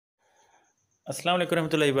अस्सलाम वालेकुम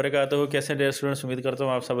रहमतुल्लाहि वबरकातुहू। कैसे डियर स्टूडेंट्स, उम्मीद करता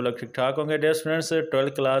हूँ आप सब लोग ठीक ठाक होंगे। डियर स्टूडेंट्स,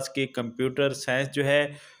 12th क्लास की कंप्यूटर साइंस जो है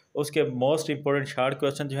उसके मोस्ट इंपॉर्टेंट शार्ट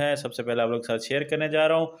क्वेश्चन जो है सबसे पहले आप लोग के साथ शेयर करने जा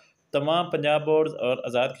रहा हूँ। तमाम पंजाब बोर्ड और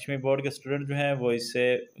आज़ाद कश्मीर बोर्ड के स्टूडेंट जो हैं वो इससे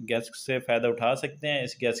गैस से फ़ायदा उठा सकते हैं।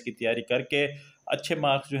 इस गैस की तैयारी करके अच्छे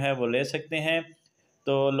मार्क्स जो हैं वो ले सकते हैं।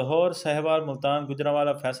 तो Lahore, Sahiwal, Multan,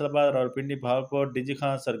 Gujranwala, Faisalabad, Rawalpindi, Bahawalpur, DG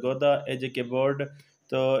Khan, Sargodha, AJK board,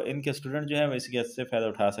 तो इनके स्टूडेंट जो हैं वो इस गैस से फ़ायदा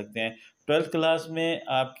उठा सकते हैं। 12th क्लास में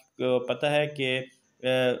आपको पता है कि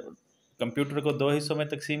कंप्यूटर को दो हिस्सों में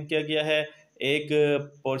तकसीम किया गया है। एक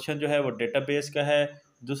पोर्शन जो है वो डेटाबेस का है,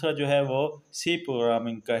 दूसरा जो है वो सी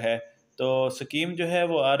प्रोग्रामिंग का है। तो स्कीम जो है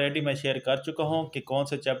वो ऑलरेडी मैं शेयर कर चुका हूँ कि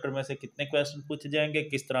कौन से चैप्टर में से कितने क्वेश्चन पूछे जाएंगे,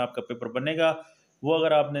 किस तरह आपका पेपर बनेगा। वो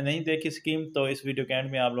अगर आपने नहीं देखी स्कीम तो इस वीडियो के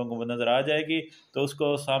एंड में आप लोगों को नज़र आ जाएगी, तो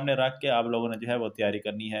उसको सामने रख के आप लोगों ने जो है वो तैयारी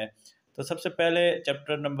करनी है। तो सबसे पहले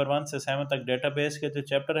चैप्टर नंबर 1 से 7 तक डेटाबेस के जो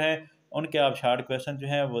चैप्टर हैं उनके आप शार्ट क्वेश्चन जो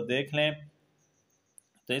है वो देख लें।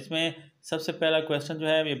 तो इसमें सबसे पहला क्वेश्चन जो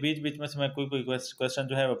है ये बीच बीच में से मैं कोई क्वेश्चन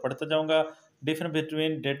जो है वो पढ़ता जाऊंगा। Difference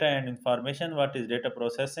between data and information, what is data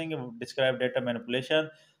processing, describe data manipulation,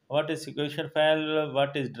 what is sequential file,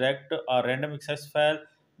 what is direct और random access file,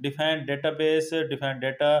 define database, define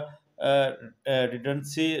data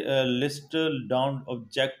redundancy, list down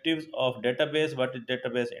objectives of database, what is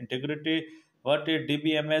database integrity, what is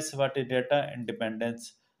DBMS, what is data independence।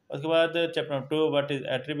 उसके बाद chapter number 2, what is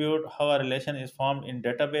attribute, how a relation is formed in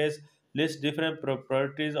database, list different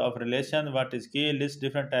properties of relation, what is की, list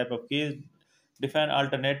different type of keys, define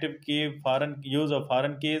alternative की, foreign use of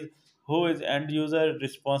foreign keys, who is end user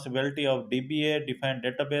responsibility of DBA, define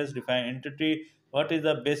database, define entity, what is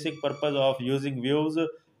the basic purpose of using views,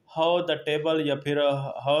 how the table या फिर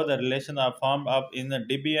how the relation are formed up in the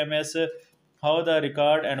DBMS, how the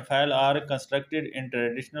record and file are constructed in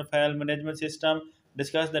traditional file management system,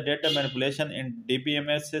 discuss the data manipulation in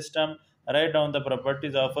DBMS system, write down the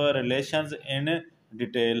properties of relations in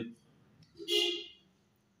detail।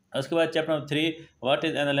 उसके बाद chapter number 3, what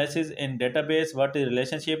is analysis in database, what is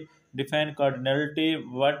relationship, define cardinality,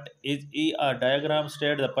 what is E R diagram,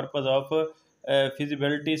 state the purpose of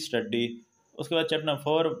feasibility study. उसके बाद chapter number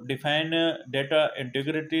 4, define data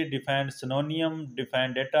integrity, define सिनोनियम,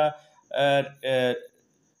 define data,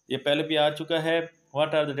 ये पहले भी आ चुका है।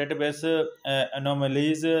 What are the database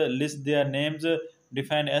anomalies, list their names,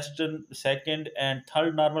 define एस्ट second and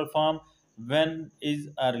third normal form, when is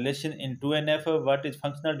a relation in 2NF, what is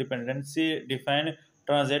functional dependency, define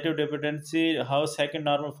transitive dependency, how second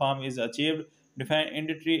normal form is achieved, define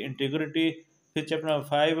entity integrity। फिर chapter number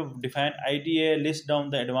 5, define IDA, list down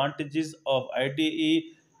the advantages of IDE,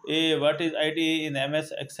 what is IDE in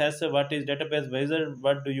MS Access, what is database wizard,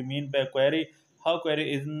 what do you mean by query, how query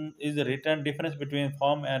is written, difference between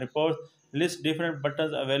form and report, list different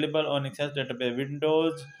buttons available on Access database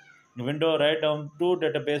window, write down two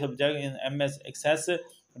database objects in MS Access,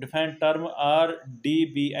 define term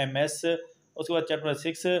RDBMS। उसके बाद chapter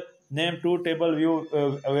 6, name two table view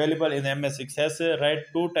available in MS Access, write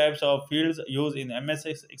two types of fields used in MS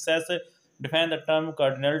Access, define the term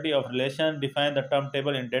cardinality of relation, define the term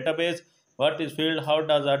table in database, what is field, how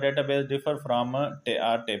does our database differ from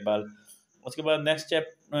our table। उसके बाद next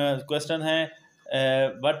question है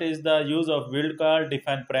what is the use of build call,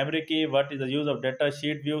 define primary key, what is the use of data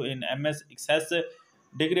sheet view in MS Access,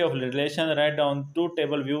 degree of relation, write down two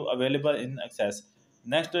table view available in Access।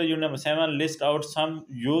 Next, unit number 7, list out some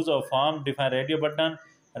use of form, define radio button,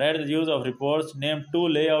 write the use of reports, name two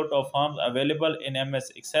layout of forms available in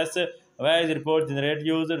MS Access, why is report generate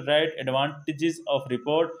use, write advantages of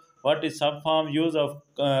report, what is subform, use of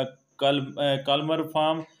columnar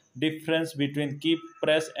form, difference between key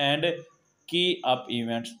press and की up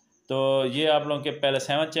events. तो ये आप लोगों के पहले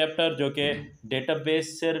 7 chapter जो कि database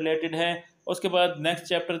से रिलेटेड है। उसके बाद नेक्स्ट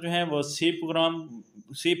चैप्टर जो है वो सी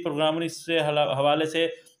प्रोग्रामिंग से हवाले से।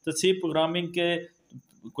 तो सी प्रोग्रामिंग के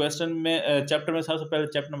क्वेश्चन में चैप्टर में सबसे पहले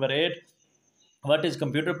chapter number 8, what is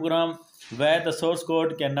computer program, where the source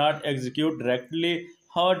code can not execute directly,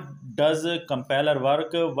 how does compiler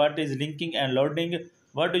work, what is linking and loading,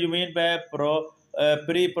 what do you mean by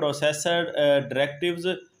pre processor directives,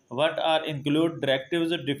 what are include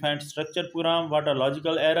directives, define structure program, what are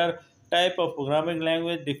logical error, type of programming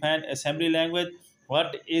language, define assembly language,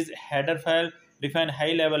 what is header file, define high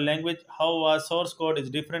level language, how a source code is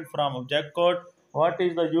different from object code, what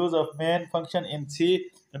is the use of main function in C,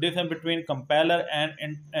 difference between compiler and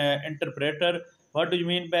interpreter, what do you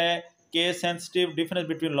mean by case sensitive,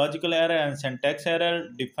 difference between logical error and syntax error,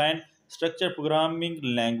 define structure programming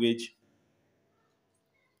language।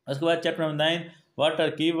 उसके बाद chapter number 9, what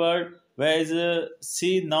are keyword, where is C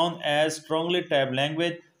known as strongly typed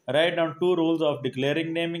language, Write down two rules of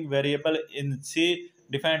declaring naming variable in C.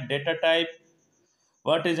 Define data type.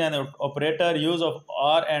 What is an operator? Use of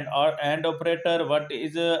or and operator. What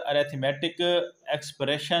is a arithmetic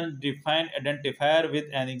expression? Define identifier with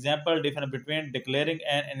an example. Difference between declaring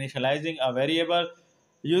and initializing a variable.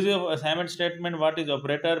 Use of assignment statement. What is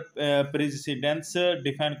operator? Precedence.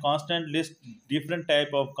 Define constant. List different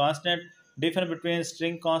type of constant. Difference between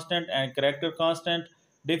string constant and character constant.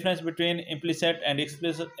 Difference between implicit and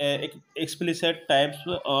explicit types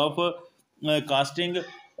of casting.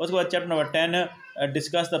 उसके बाद chapter number 10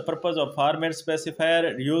 discuss the purpose of format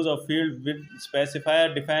specifier, use of field with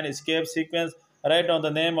specifier, define escape sequence, write down the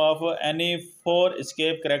name of any four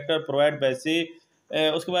escape character provided by C.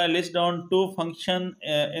 उसके बाद list down two function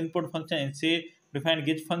input function in C, define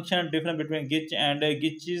gitch function, difference between gitch and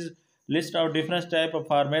gitches, list out different type of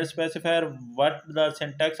format specifier, what the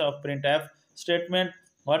syntax of printf statement,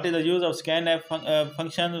 what is the use of scanf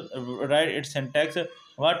function, write its syntax,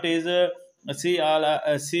 what is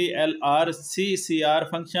CCR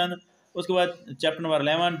function. उसके बाद chapter number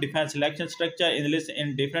 11 define selection structure in list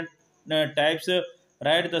in different types.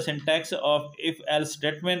 Write the syntax of if-else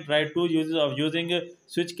statement. Write two uses of using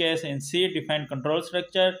switch case in C. Define control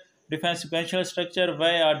structure. Define sequential structure.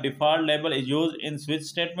 Why a default label is used in switch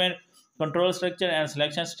statement. Control structure and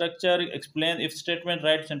selection structure. Explain if statement.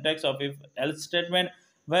 Write syntax of if-else statement.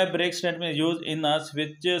 Why break statement is used in a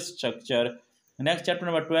switch structure. Next, chapter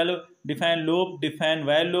number 12, define loop, define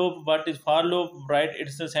while loop, what is for loop, write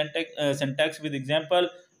its syntax with example,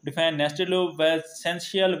 define nested loop, where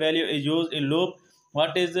essential value is used in loop,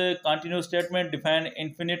 what is a continuous statement, define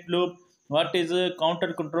infinite loop, what is a counter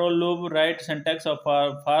control loop, write syntax of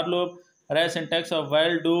for loop, write syntax of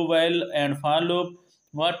while, do while and for loop,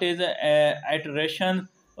 what is iteration.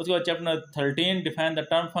 उसके बाद chapter number 13, define the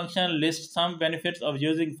term function, list some benefits of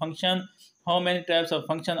using function, how many types of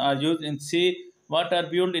function are used in C, what are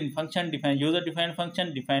built in function, define user defined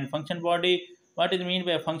function, define function body, what is meant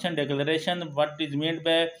by function declaration, what is meant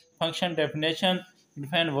by function definition,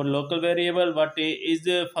 define local variable, what is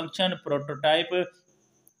the function prototype,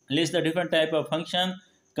 list the different type of function,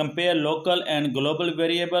 compare local and global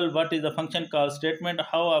variable, what is the function call statement,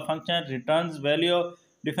 how a function returns value,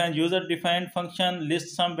 define user defined function,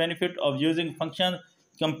 list some benefit of using function,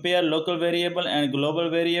 compare local variable and global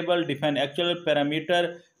variable, define actual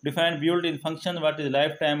parameter, define built-in function, what is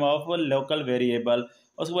lifetime of a local variable.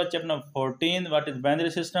 उसके बाद chapter number 14, what is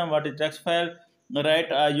binary system, what is text file,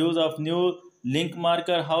 write a use of new link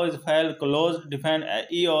marker, how is file closed, define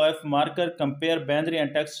EOF marker, compare binary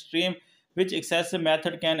and text stream, which access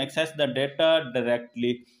method can access the data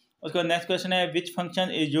directly. उसके बाद next question है, which function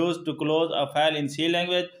is used to close a file in C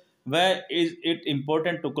language, where is it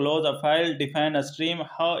important to close a file, define a stream,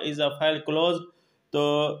 how is a file closed. तो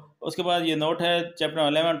उसके बाद ये note है chapter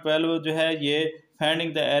 11-12 जो है ये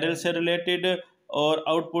finding the error से related और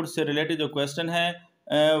आउटपुट से रिलेटेड जो क्वेश्चन है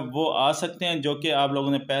वो आ सकते हैं जो कि आप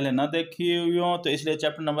लोगों ने पहले ना देखी हुई हों, तो इसलिए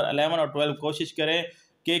चैप्टर नंबर 11 और 12 कोशिश करें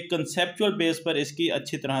कि कंसेप्चुअल बेस पर इसकी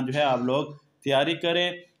अच्छी तरह जो है आप लोग तैयारी करें.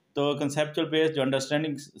 तो कंसेप्चुअल बेस जो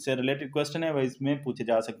अंडरस्टैंडिंग से रिलेटेड क्वेश्चन है वह इसमें पूछे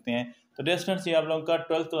जा सकते हैं. तो डियर स्टूडेंट्स, ये आप लोगों का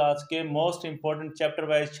 12th क्लास के most important chapter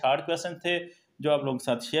wise short question थे जो आप लोगों के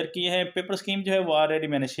साथ शेयर किए हैं. पेपर स्कीम जो है वो ऑलरेडी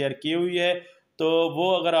मैंने शेयर की हुई है, तो वो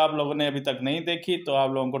अगर आप लोगों ने अभी तक नहीं देखी तो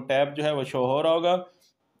आप लोगों को टैब जो है वो शो हो रहा होगा.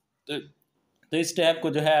 तो इस टैब को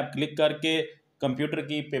जो है आप क्लिक करके कंप्यूटर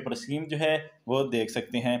की पेपर स्कीम जो है वो देख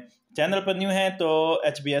सकते हैं. चैनल पर न्यू है तो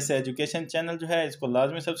HBSA एजुकेशन चैनल जो है इसको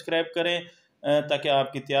लाजमी सब्सक्राइब करें ताकि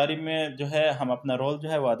आपकी तैयारी में जो है हम अपना रोल जो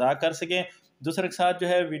है वो अदा कर सकें. दूसरे के साथ जो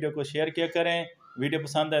है वीडियो को शेयर किया करें, वीडियो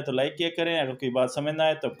पसंद आए तो लाइक किया करें, अगर कोई बात समझ ना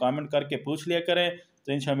आए तो कमेंट करके पूछ लिया करें.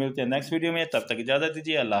 तो इंशाल्लाह मिलते हैं नेक्स्ट वीडियो में, तब तक इजाज़त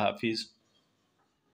दीजिए. अल्लाह हाफिज़.